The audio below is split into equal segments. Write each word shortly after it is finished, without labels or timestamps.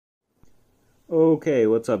Okay,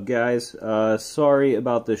 what's up guys? Sorry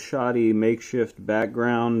about the shoddy makeshift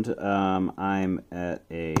background. I'm at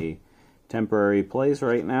a temporary place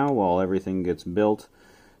right now while everything gets built.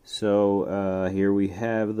 So here we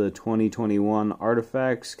have the 2021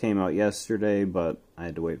 Artifacts. Came out yesterday, but I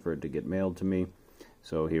had to wait for it to get mailed to me.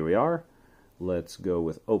 So here we are. Let's go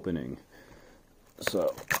with opening.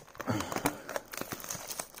 So...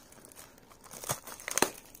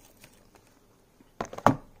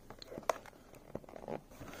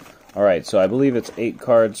 Alright, so I believe it's 8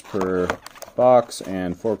 cards per box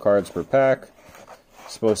and 4 cards per pack.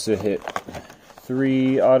 Supposed to hit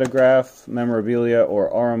 3 autograph, memorabilia, or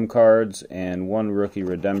Aurum cards, and 1 rookie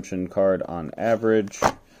redemption card on average.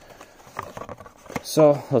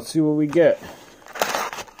 So, let's see what we get.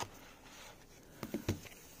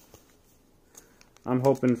 I'm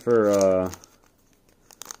hoping for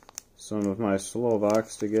some of my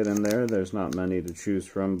Slovaks to get in there. There's not many to choose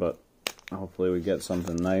from, but hopefully we get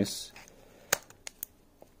something nice.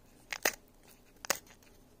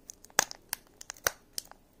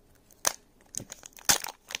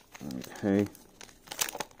 Okay.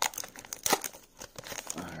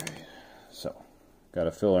 Alright, so got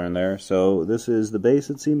a filler in there. So this is the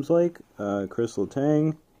base, it seems like. Chris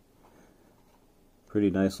Letang.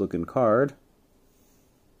 Pretty nice looking card.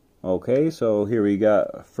 Okay, so here we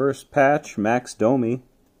got first patch, Max Domi.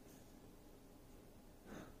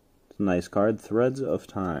 Nice card, Threads of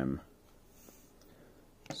Time.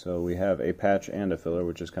 So we have a patch and a filler,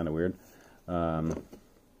 which is kind of weird.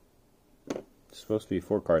 It's supposed to be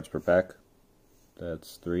 4 cards per pack.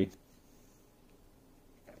 That's 3.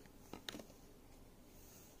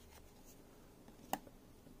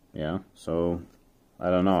 Yeah, so I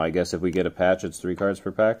don't know. I guess if we get a patch, it's 3 cards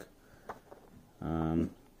per pack.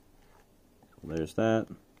 There's that.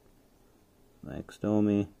 Max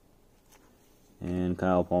Domi. And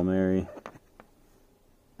Kyle Palmieri,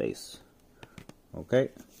 base. Okay.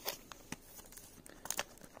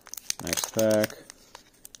 Next pack.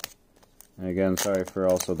 And again, sorry for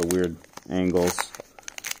also the weird angles,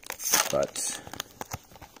 but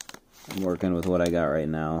I'm working with what I got right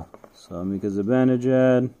now. So Mika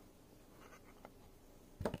Zibanejad,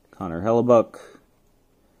 Connor Hellebuck.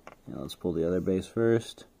 Yeah, let's pull the other base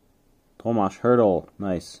first. Tomas Hertl,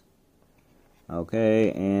 nice.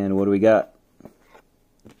 Okay, and what do we got?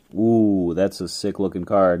 Ooh, that's a sick looking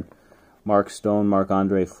card. Mark Stone,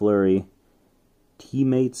 Marc-Andre Fleury.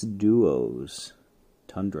 Teammates Duos.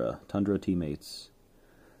 Tundra Teammates.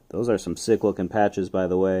 Those are some sick looking patches, by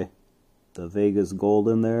the way. The Vegas gold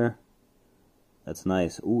in there. That's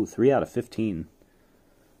nice. Ooh, 3 out of 15.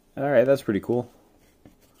 Alright, that's pretty cool.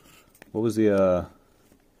 What was the,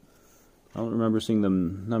 I don't remember seeing the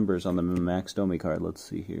numbers on the Max Domi card. Let's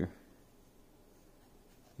see here.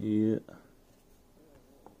 Yeah.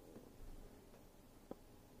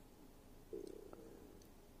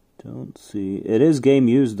 Don't see. It is game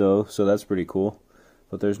used though, so that's pretty cool.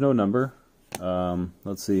 But there's no number.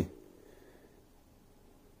 Let's see.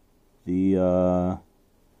 The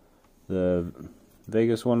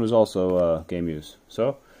Vegas one was also game used.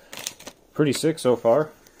 So pretty sick so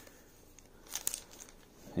far.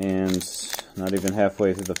 And not even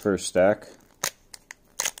halfway through the first stack.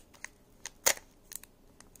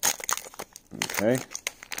 Okay.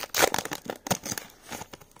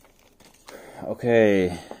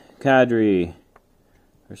 Okay. Kadri.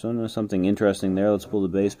 There's something interesting there. Let's pull the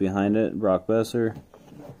base behind it. Brock Besser.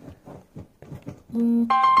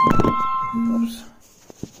 Oops.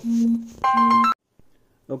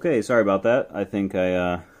 Okay, sorry about that. I think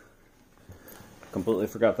I completely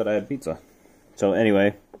forgot that I had pizza. So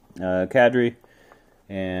anyway, Kadri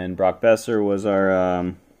and Brock Besser was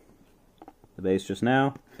our the base just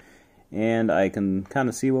now. And I can kind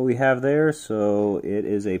of see what we have there. So it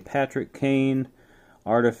is a Patrick Kane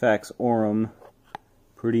Artifacts Aurum.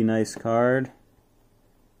 Pretty nice card.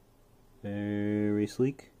 Very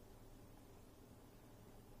sleek.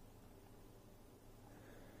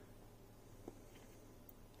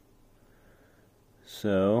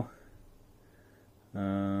 So,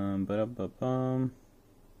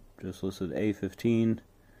 just listed A15.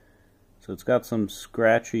 So it's got some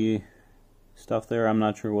scratchy stuff there. I'm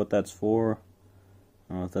not sure what that's for.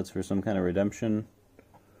 I don't know if that's for some kind of redemption.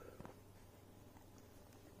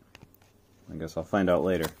 I guess I'll find out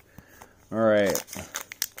later. Alright.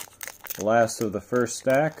 Last of the first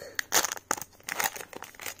stack.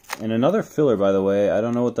 And another filler, by the way. I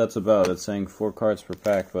don't know what that's about. It's saying 4 cards per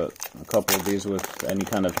pack, but a couple of these with any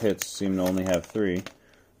kind of hits seem to only have 3.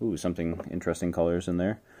 Ooh, something interesting colors in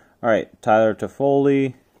there. Alright, Tyler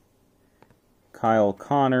Toffoli, Kyle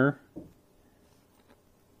Connor,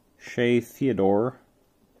 Shea Theodore,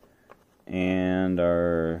 and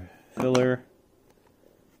our filler.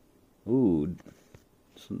 Ooh,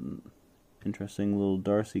 some interesting little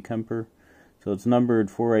Darcy Kemper. So it's numbered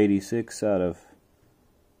 486 out of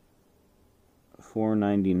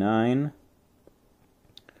 499.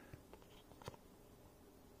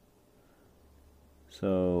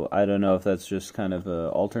 So I don't know if that's just kind of an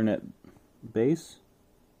alternate base,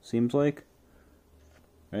 seems like,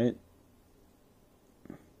 right?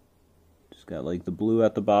 Just got like the blue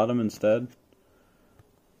at the bottom instead.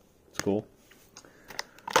 It's cool.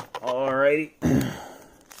 Alrighty.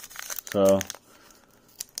 So,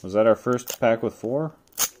 was that our first pack with 4?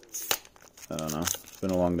 I don't know. It's been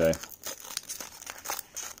a long day.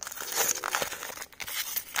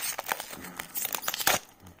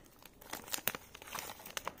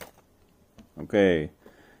 Okay,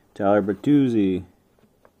 Tyler Bertuzzi.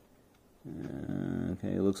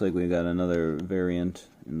 Okay, it looks like we got another variant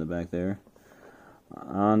in the back there.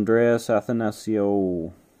 Andreas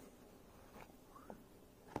Athanasio.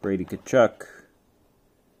 Brady Tkachuk.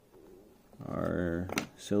 Our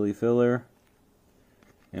silly filler.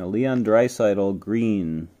 And Leon Draisaitl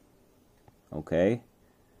green. Okay.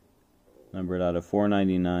 Numbered out of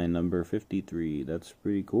 499, number 53. That's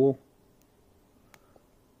pretty cool.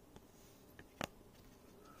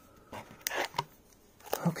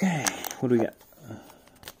 Okay, what do we got?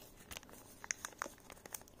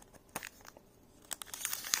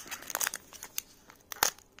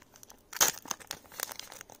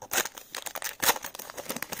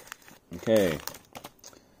 Okay,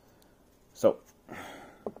 so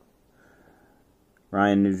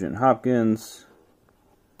Ryan Nugent-Hopkins,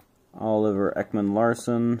 Oliver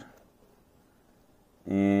Ekman-Larsson,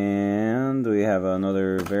 and we have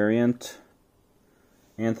another variant.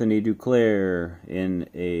 Anthony Duclair in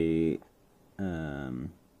a,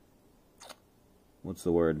 what's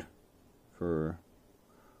the word for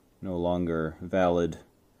no longer valid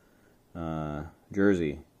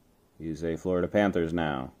jersey. He's a Florida Panthers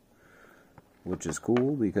now, which is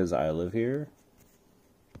cool because I live here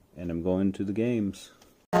and I'm going to the games.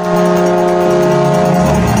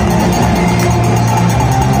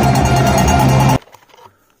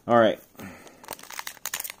 Alright.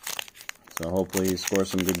 So hopefully he scores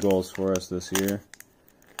some good goals for us this year.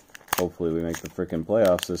 Hopefully we make the frickin'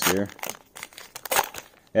 playoffs this year.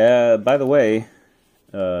 By the way,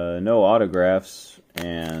 no autographs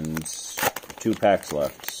and 2 packs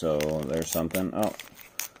left, so there's something. Oh,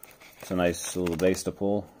 it's a nice little base to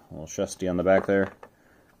pull. A little Shusty on the back there.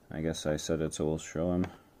 I guess I said it, so we'll show him.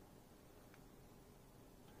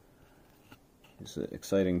 He's an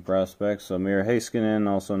exciting prospect. So Mira Heiskanen,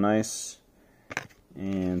 also nice.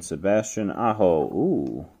 And Sebastian Aho,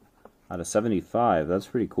 ooh, out of 75, that's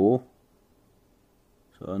pretty cool.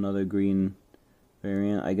 So another green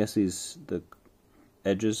variant. I guess the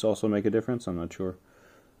edges also make a difference, I'm not sure.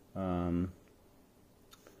 And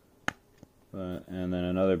then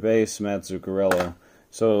another base, Matt Zuccarello.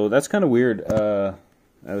 So that's kind of weird. I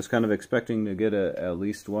was kind of expecting to get at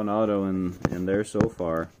least one auto in there so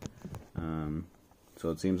far.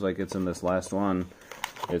 So it seems like it's in this last one.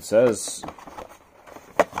 It says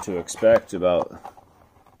to expect about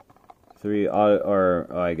 3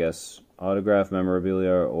 autograph memorabilia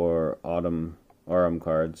or aurum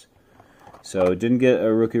cards. So didn't get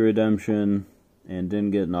a rookie redemption and didn't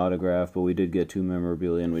get an autograph, but we did get 2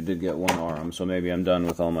 memorabilia and we did get 1 aurum. So maybe I'm done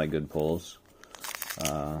with all my good pulls.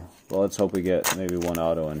 Well, let's hope we get maybe 1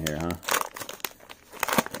 auto in here, huh?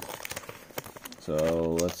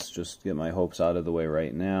 So let's just get my hopes out of the way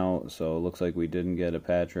right now. So it looks like we didn't get a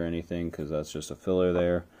patch or anything because that's just a filler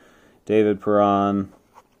there. David Perron.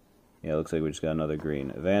 Yeah, it looks like we just got another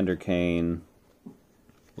green. Evander Kane.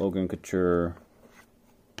 Logan Couture.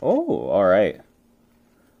 Oh, alright.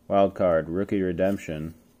 Wild card. Rookie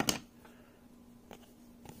redemption.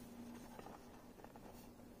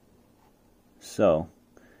 So,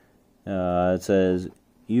 it says,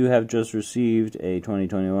 you have just received a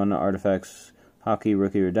 2021 Artifacts Hockey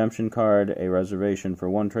Rookie Redemption card. A reservation for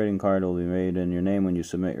 1 trading card will be made in your name when you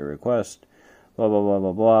submit your request. Blah, blah,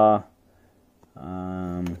 blah, blah, blah.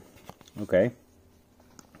 Okay.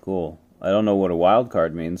 Cool. I don't know what a wild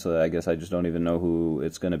card means, so I guess I just don't even know who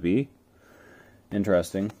it's going to be.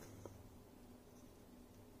 Interesting.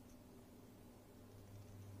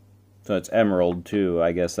 So it's Emerald, too.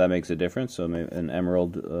 I guess that makes a difference. So maybe an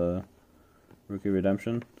Emerald Rookie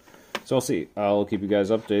Redemption. So we'll see. I'll keep you guys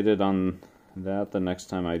updated on that the next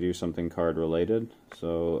time I do something card related.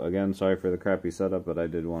 So again, sorry for the crappy setup, but I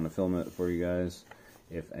did want to film it for you guys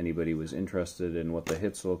if anybody was interested in what the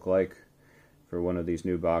hits look like for one of these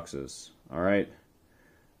new boxes. Alright,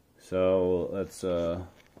 so let's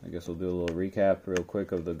I guess we'll do a little recap real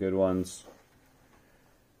quick of the good ones.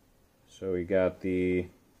 So we got the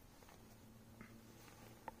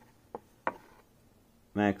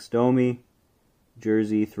Max Domi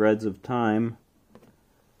jersey Threads of Time.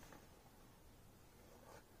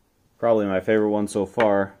 Probably my favorite one so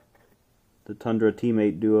far. The Tundra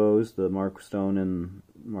teammate duos, the Mark Stone and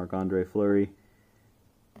Marc-Andre Fleury.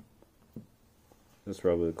 That's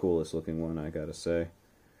probably the coolest looking one, I gotta say.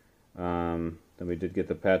 Then we did get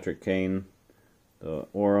the Patrick Kane, the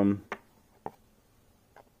Orem.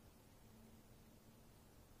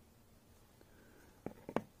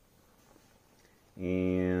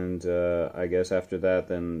 And I guess after that,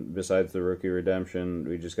 then besides the rookie redemption,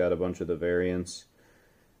 we just got a bunch of the variants.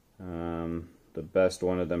 The best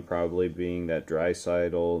one of them probably being that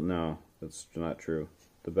Draisaitl. No, that's not true.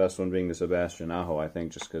 The best one being the Sebastian Aho, I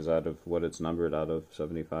think, just because out of what it's numbered out of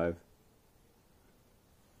 75.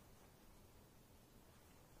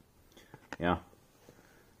 Yeah.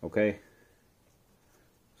 Okay.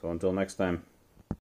 So until next time.